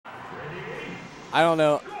I don't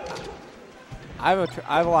know. I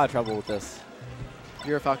have a lot of trouble with this.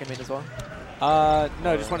 You're a Falcon main as well?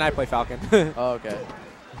 No, just when I play Falcon. Oh, okay.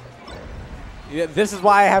 Yeah, this is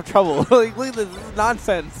why I have trouble. Like, look at this. This is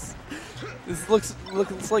nonsense. This looks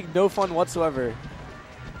like no fun whatsoever.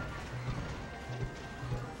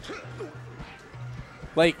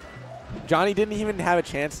 Like, Johnny didn't even have a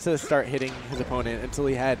chance to start hitting his opponent until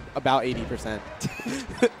he had about 80%.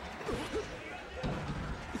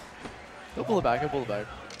 He'll pull it back. He'll pull it back.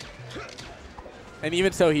 And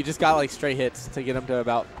even so, he just got like straight hits to get him to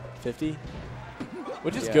about 50,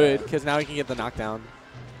 which is good because now he can get the knockdown.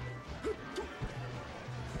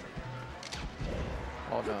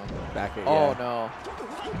 Oh no. Back it. Oh yeah. no.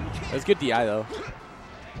 It was good DI though.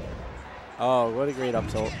 Oh, what a great up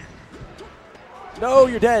tilt. No,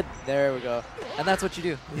 you're dead. There we go. And that's what you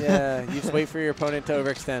do. Yeah, you just wait for your opponent to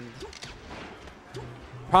overextend.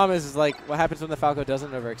 Problem is like, what happens when the Falco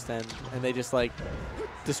doesn't overextend and they just like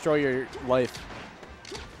destroy your life?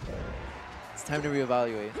 It's time to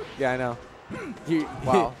reevaluate. Yeah, I know.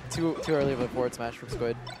 Wow, too early of a forward smash from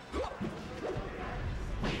Squid.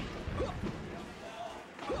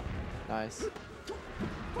 Nice.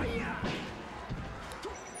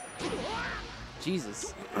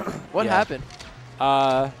 Jesus. What happened?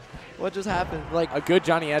 What just happened? Like a good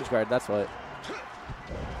Johnny edge guard, that's what.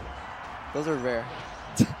 Those are rare.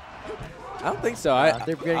 I don't think so.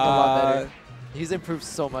 They're getting a lot better. He's improved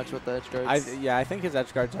so much with the edge guards. Yeah, I think his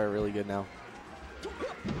edge guards are really good now.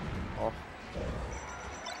 Oh.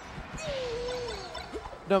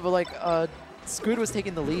 No, but like Squid was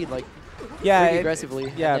taking the lead like pretty aggressively,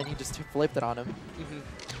 and then he just flipped it on him.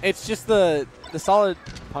 It's just the solid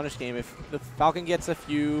punish game. If the Falcon gets a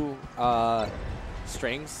few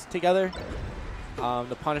strings together,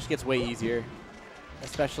 the punish gets way easier,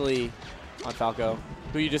 especially on Falco,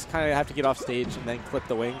 who you just kind of have to get off stage and then clip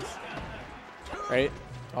the wings, right?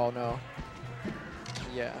 Oh no.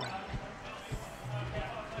 Yeah.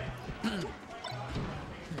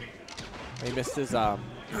 He missed his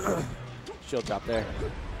shield drop there.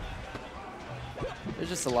 There's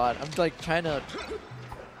just a lot. I'm like trying to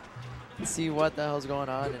see what the hell's going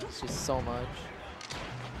on, and it's just so much.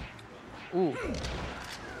 Ooh.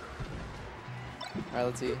 Alright,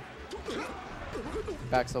 let's see.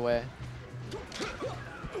 Backs away.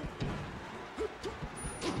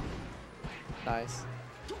 Nice.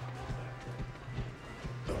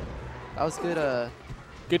 That was good.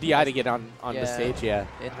 Good DI to get on the stage, yeah.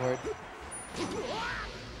 Inward.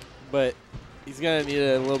 But he's gonna need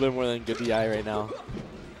a little bit more than good DI right now.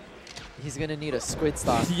 He's gonna need a Squid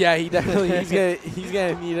stock. Yeah, he definitely. he's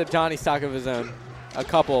gonna need a Johnny stock of his own. A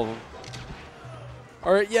couple of them.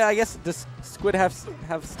 Or yeah, I guess does Squid have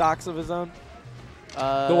stocks of his own?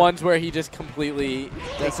 The ones where he just completely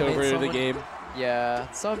takes over the game. Yeah,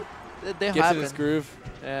 some they gets happen. in his groove.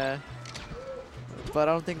 Yeah, but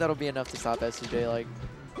I don't think that'll be enough to stop S2J. Like,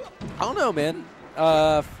 I don't know, man.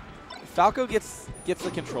 Falco gets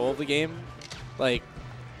the control of the game, like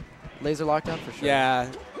laser lockdown for sure.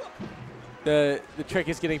 Yeah. The trick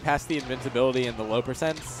is getting past the invincibility and the low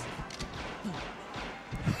percents.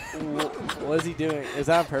 What is he doing? Is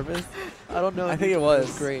that on purpose? I don't know. I think it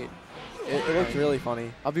was. Great. It looked really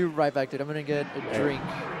funny. I'll be right back, dude. I'm gonna get a drink.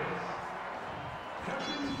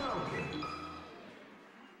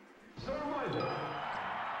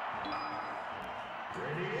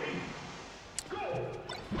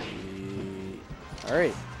 All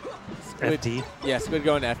right. Squid, FD? Yeah, Squid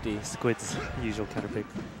going to FD. Squid's usual counter pick.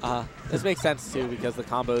 This makes sense too because the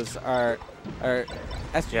combos are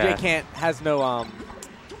S2J has no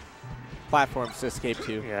platforms to escape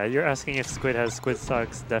to. Yeah, you're asking if Squid has Squid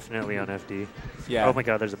stocks, definitely on FD. Yeah. Oh my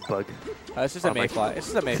god, there's a bug. It's just a mayfly.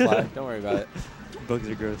 It's just a mayfly. Don't worry about it. Bugs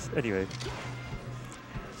are gross. Anyway.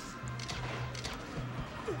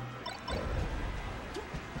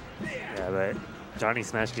 Yeah, but Johnny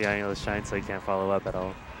smashed behind the shine, so he can't follow up at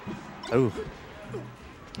all. Oh.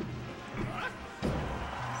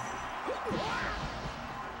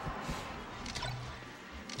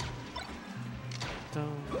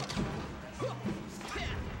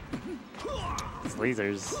 These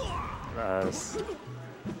lasers.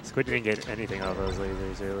 Squid didn't get anything off those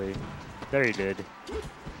lasers really. There he did.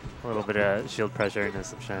 A little bit of shield pressure into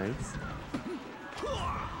some shines.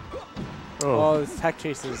 Oh, his tech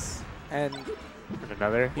chases. And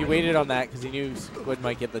another. He waited on that because he knew Squid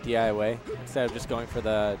might get the DI away instead of just going for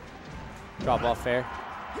the drop off fair.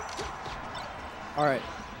 All right.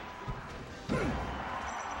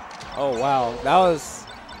 Oh, wow. That was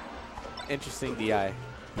interesting DI.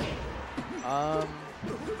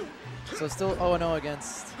 So still 0-0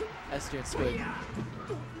 against S2 and Squid.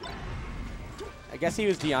 guess he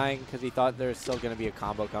was DIing because he thought there was still going to be a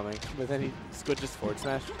combo coming, but then Squid just forward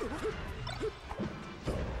smash.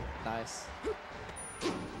 Nice.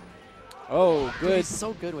 Oh, good. Dude, he's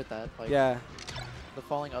so good with that. Like, yeah. The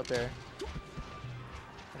falling up air.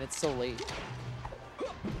 And it's so late.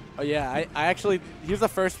 Oh, yeah. I actually, he was the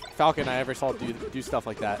first Falcon I ever saw do stuff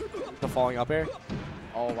like that. The falling up air.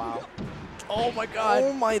 Oh, wow. Oh, my God.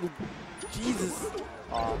 Oh, my Jesus.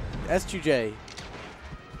 S2J.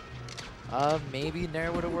 Maybe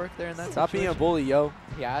Nair would have worked there in that Stop situation. being a bully, yo.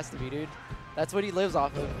 He has to be, dude. That's what he lives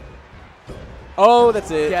off of. Oh,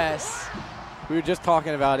 that's it. Yes. We were just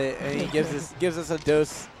talking about it, and he gives us a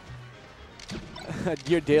dose,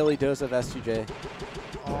 your daily dose of S2J.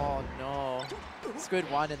 Oh, no. Squid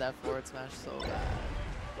wanted that forward smash so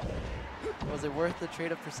bad. Was it worth the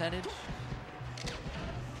trade-up percentage?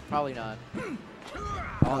 Probably not.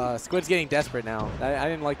 Squid's getting desperate now. I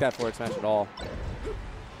didn't like that forward smash at all.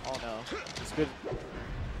 Oh, no. Squid.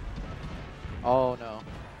 Oh, no.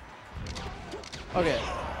 Okay.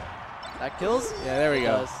 That kills? Yeah, there we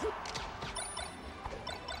go.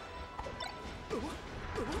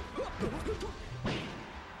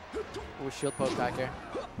 Ooh, shield poke back here.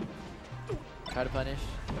 Try to punish.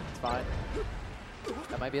 It's fine.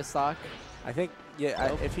 That might be a stock. I think, yeah,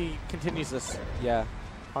 Nope. if he continues this, yeah,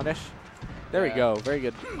 punish. There Yeah. we go. Very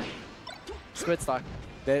good. Squid stock.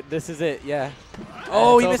 This is it, yeah.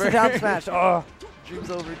 Oh, he missed over. a down smash. Oh.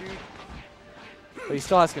 Dream's over, dude. But he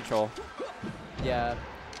still has control. Yeah.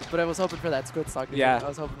 But I was hoping for that Squid stock. Dude. Yeah. I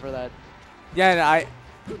was hoping for that. Yeah, and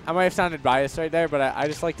I might have sounded biased right there, but I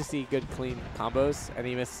just like to see good, clean combos, and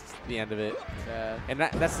he missed the end of it. Yeah. And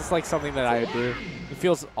that's just like something that I would do. It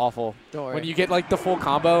feels awful. Don't worry. When you get like the full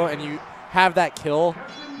combo and you have that kill,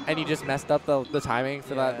 and you just messed up the timing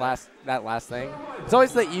for that last thing. It's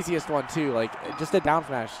always the easiest one too, like just a down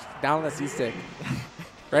smash, down on the C stick,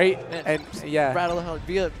 right? Man, and yeah, rattle the hell.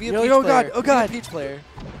 Be a Peach like, player. oh god, oh god, Be a Peach player.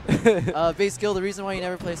 Base skill. The reason why you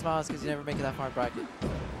never play Smile is because you never make it that far in bracket.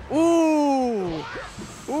 Ooh,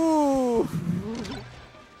 ooh,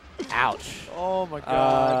 ouch. Oh my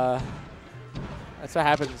god. That's what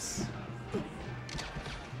happens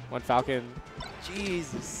when Falcon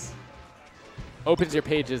Jesus. opens your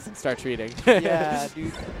pages and starts reading. Yeah,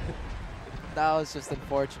 dude. That was just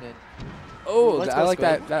unfortunate. Oh, Let's I go like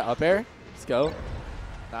Squid. that up air. Let's go.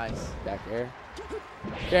 Nice. Back air.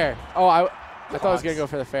 Fair. Oh, I thought I was going to go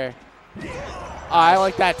for the fair. Oh, I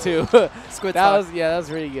like that too. Squid that stock. that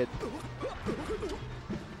was really good.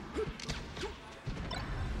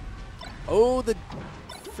 Oh, the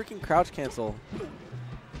freaking crouch cancel.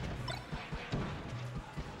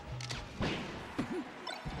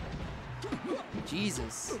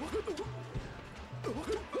 Jesus.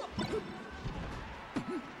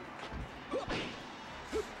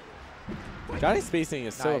 Johnny's spacing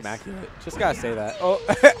is so Nice. immaculate. Just gotta say that.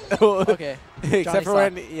 Oh, Okay. except Johnny for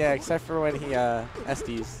when, yeah, except for when he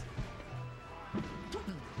SDs.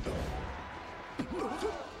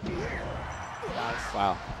 Nice.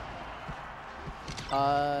 Wow.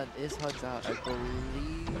 Is Hugs out? I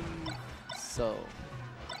believe so.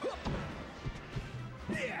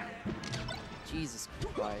 Jesus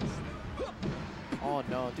Christ. Oh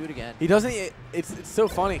no, do it again. He doesn't. It's so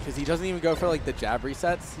funny because he doesn't even go for like the jab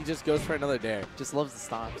resets. He just goes for another dare. Just loves the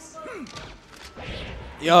stomps.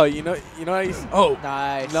 Yo, you know how he's. Oh,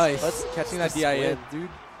 Nice. nice. Let's Catching that Squid, DI in. dude.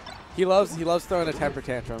 He loves throwing a temper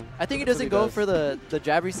tantrum. I think he That's what doesn't go does. for the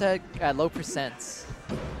jab reset at low percents.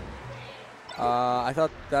 I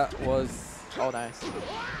thought that was. Oh, nice.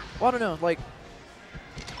 Well, I don't know. Like,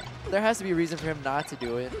 there has to be a reason for him not to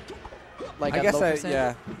do it. Like, I at guess low percent.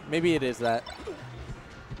 yeah. Maybe it is that.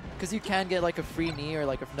 Because you can get like a free knee or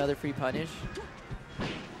like another free punish.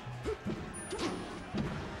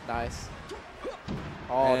 Nice.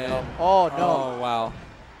 Oh And- no. Oh no. Oh wow.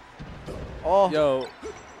 Oh. Yo,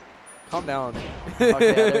 calm down. Okay,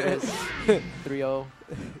 yeah, there it is. 3-0.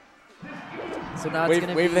 So now it's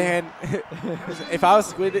gonna wave be the hand. If I was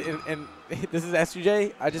Squid and this is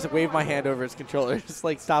S2J, I just wave my hand over his controller. Just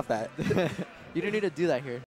like stop that. You don't need to do that here.